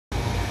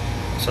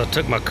So I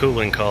took my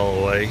cooling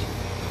coil away.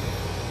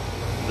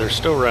 They're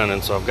still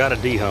running, so I've got a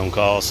dehum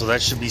coil, so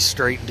that should be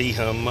straight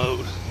dehum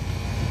mode.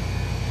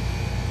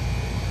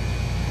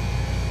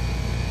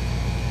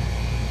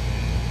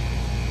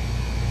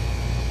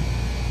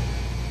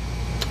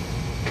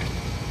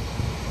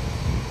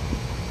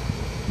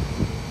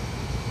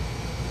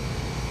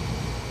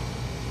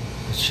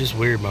 It's just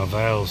weird, my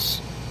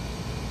valves,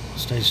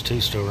 stage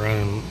 2 still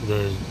running.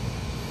 The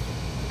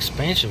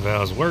expansion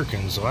valve's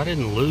working, so I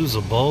didn't lose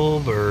a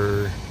bulb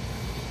or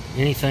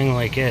anything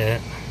like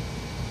that.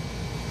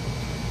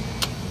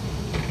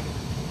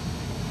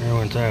 There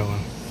went that one.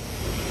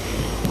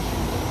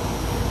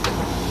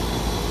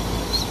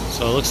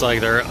 So it looks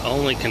like they're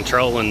only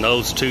controlling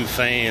those 2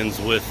 fans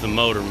with the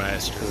motor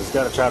master. It's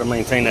got to try to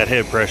maintain that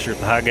head pressure if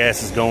the high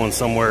gas is going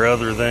somewhere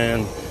other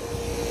than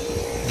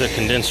the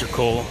condenser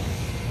coil.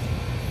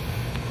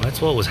 That's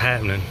what was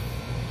happening,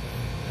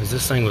 is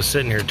this thing was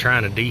sitting here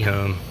trying to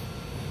dehum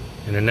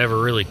and it never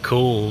really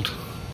cooled